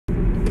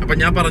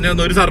അപ്പം ഞാൻ പറഞ്ഞു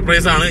തന്ന ഒരു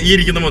സർപ്രൈസാണ് ഈ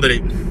ഇരിക്കുന്ന മുതൽ.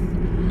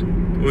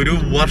 ഒരു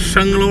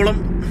വർഷങ്ങളോളം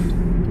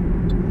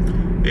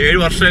 7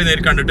 വർഷമായി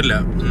നേരിട്ട് കണ്ടിട്ടില്ല.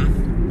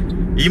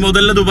 ഈ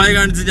മുതലിനെ ദുബായ്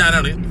കാണിച്ച്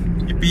ഞാനാണ്.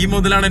 ഇപ്പൊ ഈ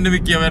മുതലാണ് എന്നെ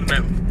വിൽക്കുക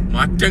വരുന്നത്.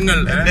 മാറ്റങ്ങൾ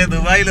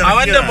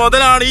അവന്റെ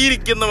മുതലാണ് ഈ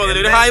ഇരിക്കുന്ന മുതൽ.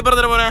 ഒരു ഹായ്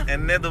പറഞ്ഞ പോലെ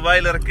എന്നെ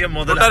ദുബായിൽ ഇറക്കിയ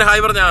മുതൽ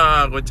ഹായ് പറഞ്ഞ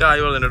കൊച്ച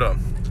ഹായ് പറഞ്ഞു കേട്ടോ.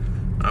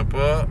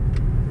 അപ്പോ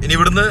ഇനി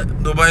ഇവിടുന്ന്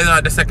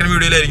ദുബായ് സെക്കൻഡ്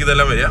വീഡിയോയിലായിരിക്കും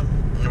ഇതെല്ലാം വരിക.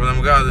 അപ്പൊ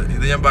നമുക്ക്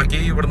ഇത് ഞാൻ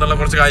ബാക്കി ഇവിടുന്നുള്ള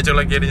കുറച്ച്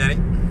കാഴ്ചകളൊക്കെ ആയിട്ട് ഞാൻ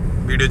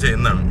വീഡിയോ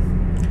ചെയ്യുന്നതാണ്.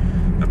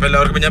 അപ്പൊ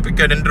എല്ലാവർക്കും ഞാൻ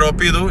പിക്ക് ആയിട്ട്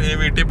ഡ്രോപ്പ് ചെയ്തു. ഇനി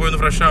വീട്ടിൽ പോയി ഒന്ന്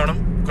ഫ്രഷ് ആവണം.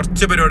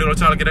 കുറച്ച് പരിപാടി,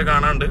 കുറച്ച് ആൾക്കാരെ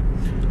കാണാണ്ട്.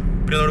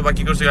 പിന്നെ നമ്മൾ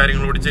ബാക്കി കുറച്ച്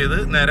കാര്യങ്ങൾ കൂടി ചെയ്ത്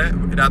നേരെ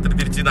രാത്രി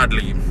തിരിച്ച്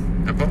നാട്ടിലേക്ക്.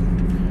 അപ്പോൾ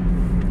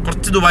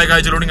കുറച്ച് ദുബായ്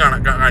കാഴ്ചകളോടും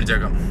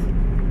കാണിച്ചേക്കാം.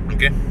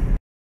 ഓക്കെ.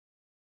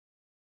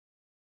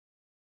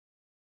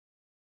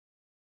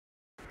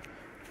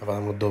 അപ്പോൾ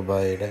നമ്മൾ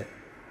ദുബായിയുടെ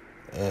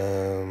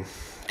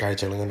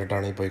കാഴ്ചകൾ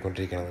കണ്ടിട്ടാണ് ഈ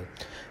പോയിക്കൊണ്ടിരിക്കുന്നത്.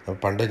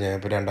 അപ്പോൾ പണ്ട് ഞാൻ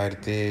ഇപ്പോൾ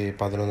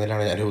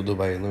 2011 ഞാൻ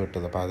ദുബായിൽ നിന്ന്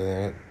വിട്ടത്. അപ്പോൾ അതിന്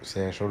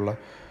ശേഷമുള്ള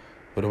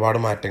ഒരുപാട്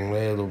മാറ്റങ്ങൾ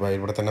ദുബായിൽ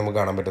ഇവിടെ തന്നെ നമുക്ക്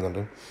കാണാൻ പറ്റുന്നുണ്ട്.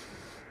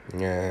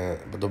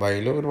 ഇപ്പോൾ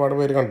ദുബായിൽ ഒരുപാട്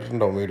പേര്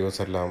കണ്ടിട്ടുണ്ടാവും വീഡിയോസ്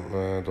എല്ലാം.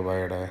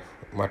 ദുബായിയുടെ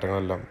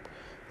മാറ്റങ്ങളെല്ലാം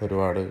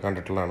ഒരുപാട്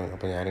കണ്ടിട്ടുള്ളതാണ്.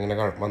 അപ്പോൾ ഞാനിങ്ങനെ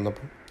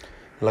വന്നപ്പോൾ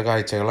ഉള്ള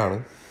കാഴ്ചകളാണ്.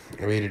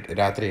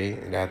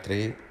 രാത്രി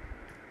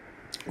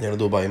ഞാൻ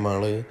ദുബായ്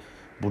മാള്,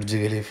 ബുർജ്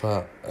ഖലീഫ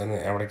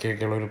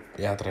അവിടേക്കൊക്കെയുള്ളൊരു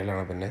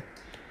യാത്രയിലാണ്. പിന്നെ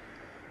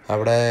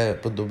അവിടെ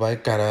ഇപ്പോൾ ദുബായ്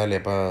കനാൽ,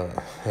 ഇപ്പോൾ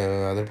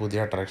അതൊരു പുതിയ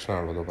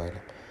അട്രാക്ഷനാണല്ലോ ദുബായിൽ.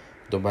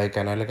 ദുബായ്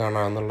കനാൽ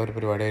കാണാമെന്നുള്ളൊരു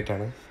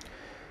പരിപാടിയായിട്ടാണ്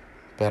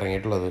ഇപ്പോൾ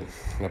ഇറങ്ങിയിട്ടുള്ളത്.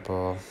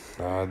 അപ്പോൾ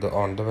അത്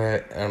ഓൺ ദ വേ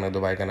ആണ്.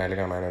 ദുബായ് കനാൽ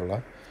കാണാനുള്ള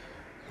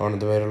ഓൺ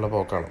ദ വേയിലുള്ള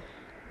പോക്കാണ്.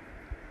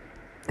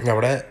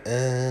 അവിടെ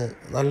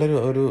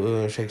നല്ലൊരു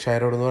ഷെയ്ഖ്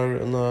ഷായർ റോഡ് എന്ന്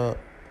പറയുന്ന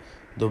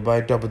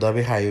Dubai to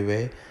Abu Dhabi highway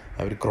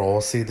our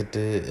cross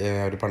ചെയ്തിട്ട്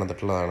അവർ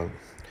പണിതിട്ടുള്ളതാണ്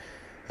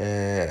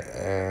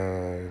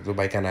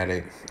ദുബായ് കനാൽ.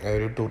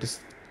 ഒരു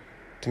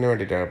ടൂറിസ്റ്റിന്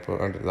വേണ്ടിയിട്ടാണ്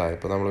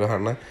ഇപ്പോൾ നമ്മൾ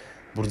കാണുന്ന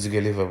ബുർജ്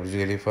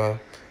ഖലീഫ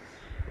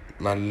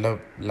നല്ല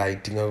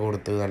ലൈറ്റിംഗ് ഒക്കെ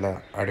കൊടുത്ത് നല്ല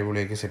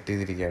അടിപൊളിയൊക്കെ സെറ്റ്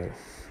ചെയ്തിരിക്കുകയാണ്.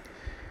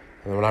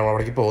 നമ്മൾ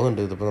അവിടേക്ക്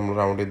പോകുന്നുണ്ട്. ഇതിപ്പോൾ നമ്മൾ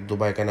റൗണ്ട് ചെയ്ത്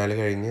ദുബായ് കനാൽ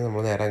കഴിഞ്ഞ്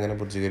നമ്മൾ നേരെ അങ്ങനെ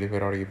ബുർജ് ഖലീഫ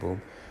അവിടേക്ക് പോകും.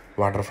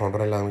 വാട്ടർ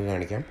ഫൗണ്ടനെല്ലാം നമുക്ക്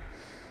കാണിക്കാം.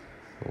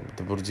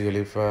 ബുർജ്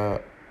ഖലീഫ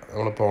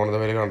നമ്മൾ പോകുന്നത്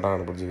വരെ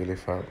കണ്ടതാണ്. ബുർജ്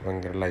ഖലീഫ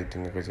ഭയങ്കര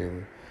ലൈറ്റിംഗ് ഒക്കെ ചെയ്ത്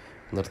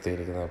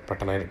നിർത്തിയിരിക്കുന്നത്.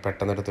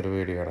 പെട്ടെന്ന് എടുത്തൊരു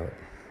വീഡിയോ ആണത്.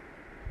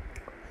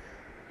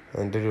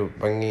 അതിൻ്റെ ഒരു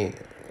ഭംഗി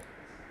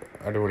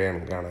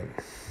അടിപൊളിയാണ് കാണാൻ.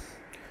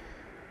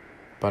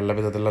 പല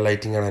വിധത്തിലുള്ള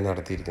ലൈറ്റിംഗ് ആണ്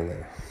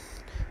നടത്തിയിരിക്കുന്നത്.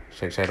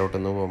 ഷെയ്ഖ് ഷായർ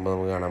നിന്ന് പോകുമ്പോൾ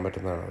നമുക്ക് കാണാൻ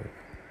പറ്റുന്നതാണ്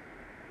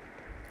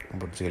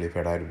ബുർജ്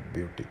ഖലീഫയുടെ ആ ഒരു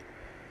ബ്യൂട്ടി.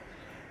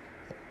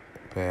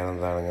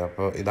 പേരെന്താണ്?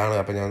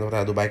 അപ്പോൾ ഞാൻ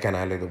പറയാം ദുബായ്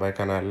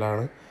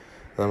കനാലിലാണ്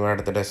നമ്മുടെ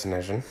അടുത്ത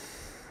ഡെസ്റ്റിനേഷൻ.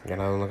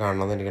 കാരണം അതൊന്ന്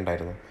കാണണമെന്ന്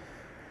എനിക്കുണ്ടായിരുന്നു.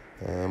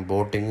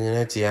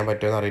 ബോട്ടിങ്ങിന് ചെയ്യാൻ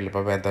പറ്റുമെന്ന് അറിയില്ല.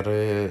 ഇപ്പോൾ വെതർ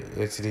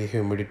ഇച്ചിരി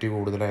ഹ്യൂമിഡിറ്റി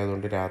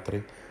കൂടുതലായതുകൊണ്ട് രാത്രി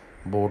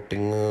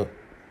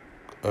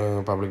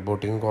പബ്ലിക്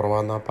ബോട്ടിങ്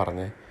കുറവാണെന്നാണ്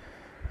പറഞ്ഞത്.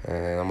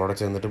 നമ്മളവിടെ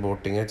ചെന്നിട്ട്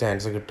ബോട്ടിങ്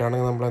ചാൻസ്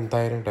കിട്ടുകയാണെങ്കിൽ നമ്മൾ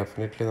എന്തായാലും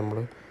ഡെഫിനറ്റ്ലി നമ്മൾ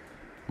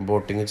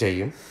ബോട്ടിങ്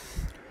ചെയ്യും.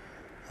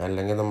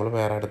 അല്ലെങ്കിൽ നമ്മൾ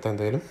വേറെ അടുത്ത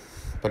എന്തെങ്കിലും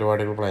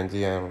പരിപാടികൾ പ്ലാൻ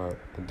ചെയ്യാനാണ്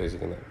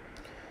ഉദ്ദേശിക്കുന്നത്.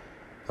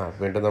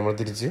 വീണ്ടും നമ്മൾ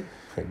തിരിച്ച്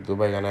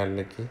ദുബായ്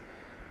കനാലിലേക്ക്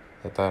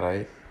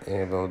എത്താറായി.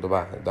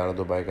 ഇതാണ്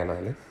ദുബായ്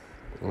കനാൽ.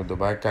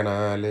 ദുബായ്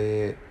കനാൽ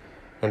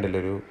കണ്ടില്ല,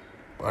 ഒരു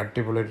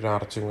അടിപൊളി ഒരു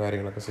ആർച്ചും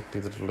കാര്യങ്ങളൊക്കെ സെറ്റ്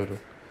ചെയ്തിട്ടുള്ളൊരു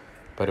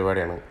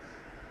പരിപാടിയാണ്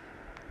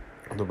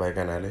ദുബായ്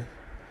കനാൽ.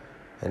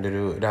 അതിൻ്റെ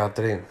ഒരു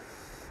രാത്രിയും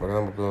ഒക്കെ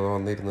നമുക്ക്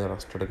വന്നിരുന്ന്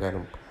റെസ്റ്റ്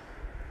എടുക്കാനും.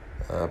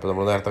 അപ്പോൾ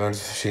നമ്മൾ നേരത്തെ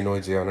കാണിച്ച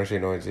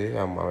ഷിനോജി,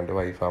 അവൻ്റെ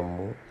വൈഫ്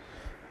അമ്മു,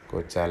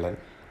 കൊച്ചാലൻ,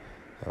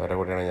 അവരുടെ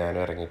കൂടെയാണ്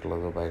ഞാനും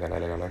ഇറങ്ങിയിട്ടുള്ളത് ദുബായ്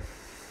കനാൽ കാണാൻ.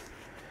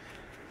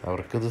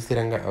 അവർക്കിത്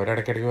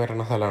അവരിടയ്ക്കിടയ്ക്ക്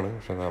വരണ സ്ഥലമാണ്.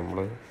 പക്ഷെ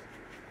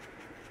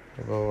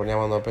ഇപ്പോൾ ഞാൻ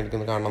വന്നപ്പോൾ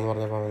എനിക്കൊന്ന് കാണണമെന്ന്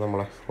പറഞ്ഞപ്പോൾ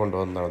നമ്മളെ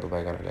കൊണ്ടുവന്നതാണ്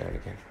ദുബായ് കനാൽ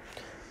കാണിക്കാൻ.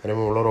 അതിന്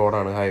മുകളിൽ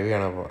റോഡാണ്, ഹൈവേ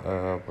ആണ്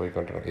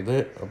പോയിക്കൊണ്ടിരിക്കുന്നത്. ഇത്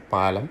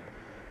പാലം,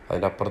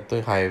 അതിൻ്റെ അപ്പുറത്ത്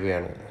ഹൈവേ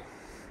ആണ്.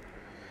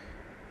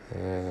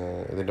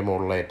 ഇതിൻ്റെ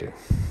മുകളിലായിട്ട്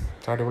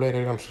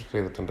അടിപൊളിയായിട്ട് കൺസ്ട്രക്ട്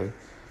ചെയ്തിട്ടുണ്ട്.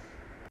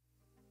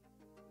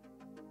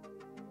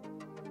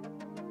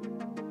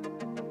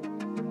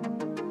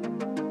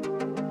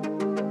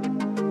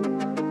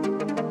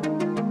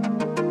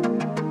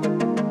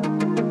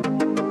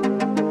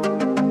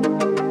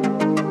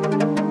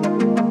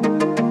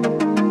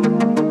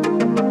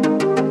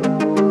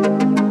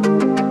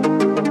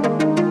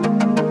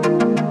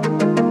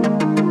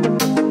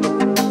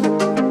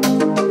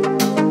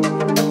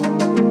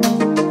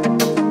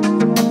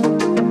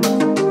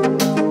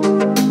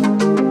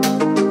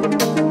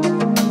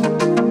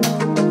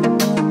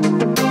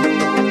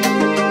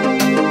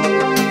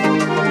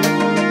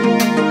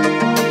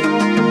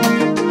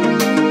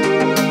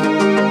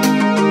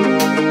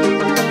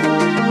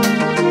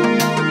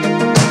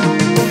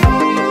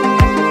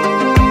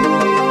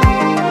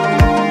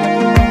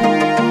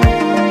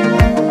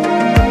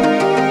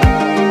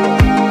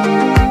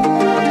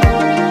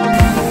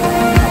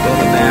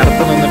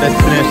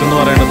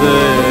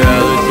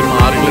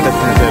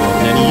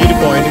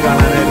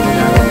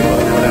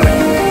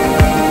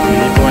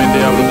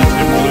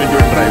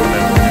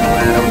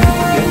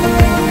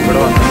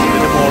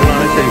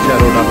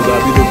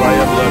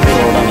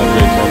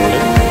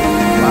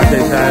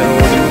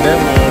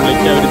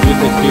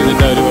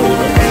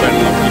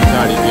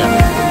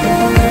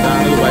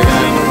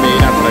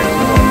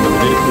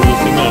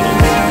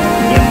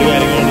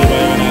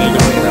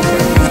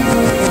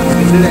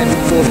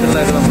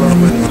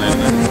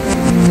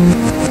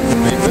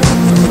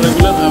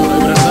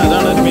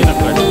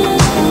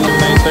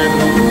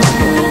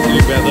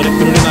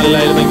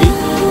 നല്ലതായിരുന്നെങ്കിൽ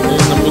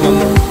നമുക്ക്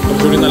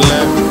കുറച്ചുകൂടി നല്ല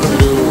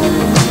ഒരു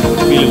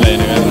ഫീൽ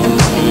ഉണ്ടായിരുന്നു.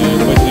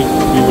 കാരണം കുറച്ച്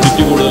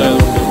ഹ്യൂമിഡിറ്റി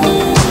കൂടുതലായതുകൊണ്ട്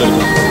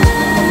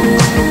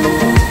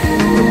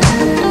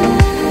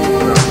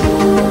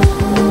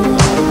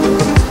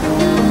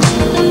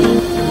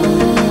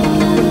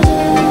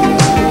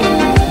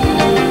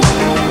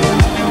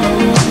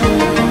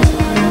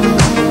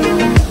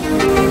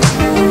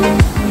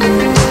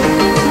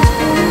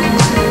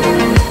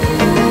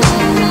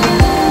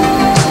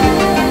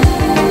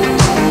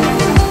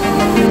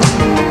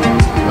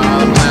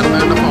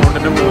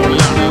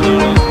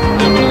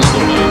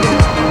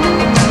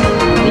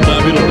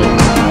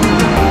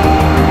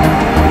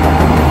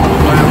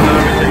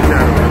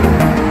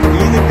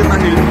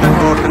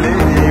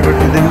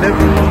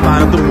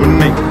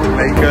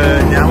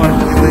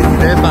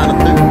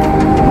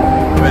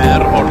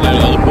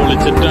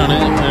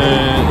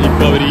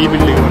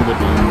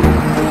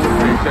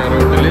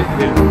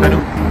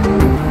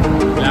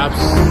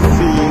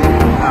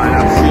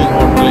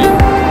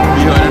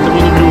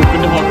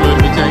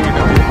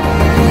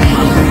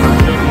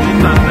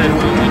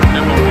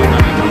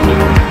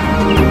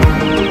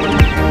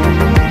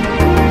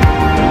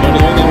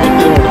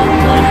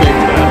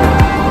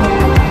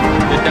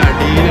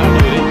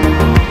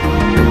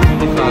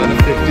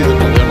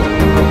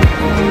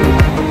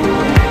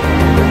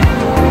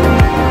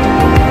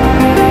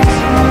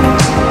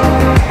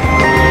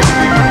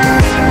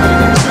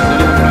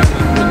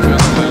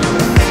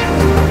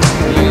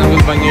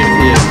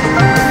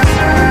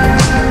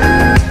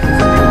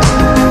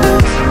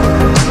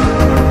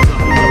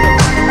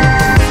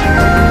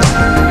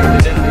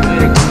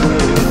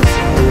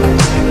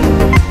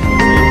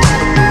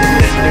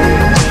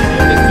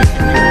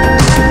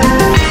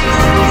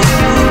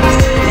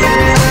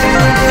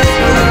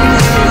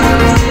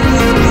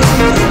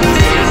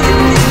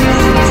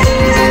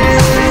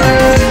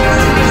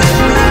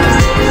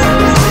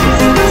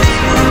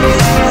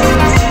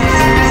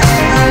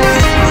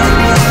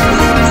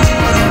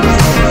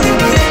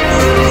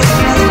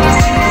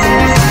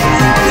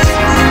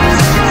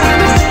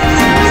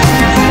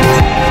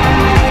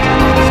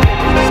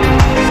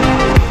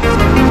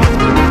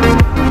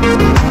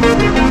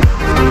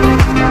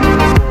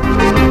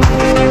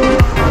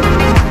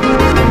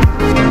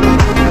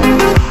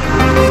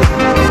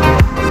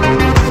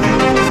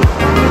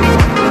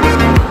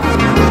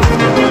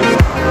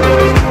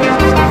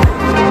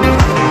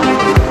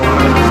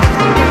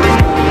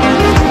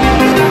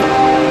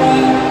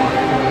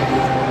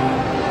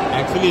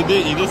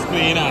ഇത്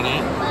സ്ക്രീനാണ്.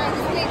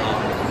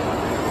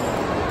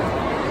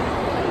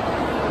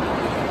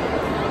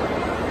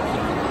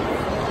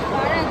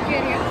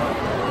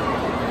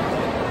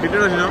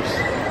 കിട്ടിയോ?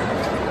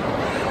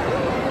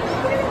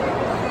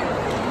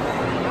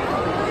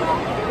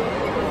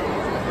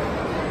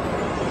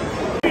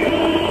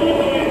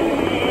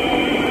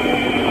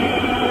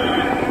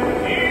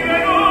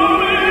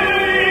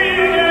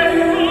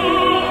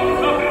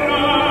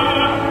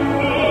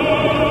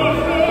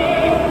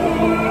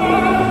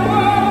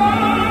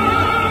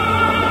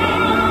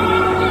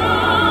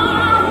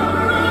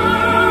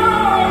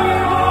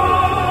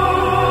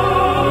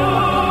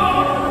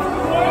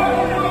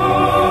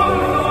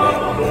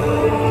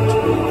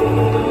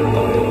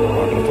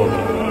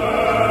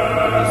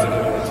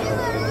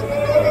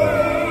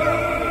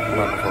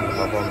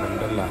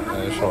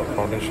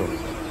 Foundation,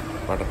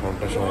 water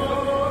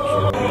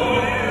foundation.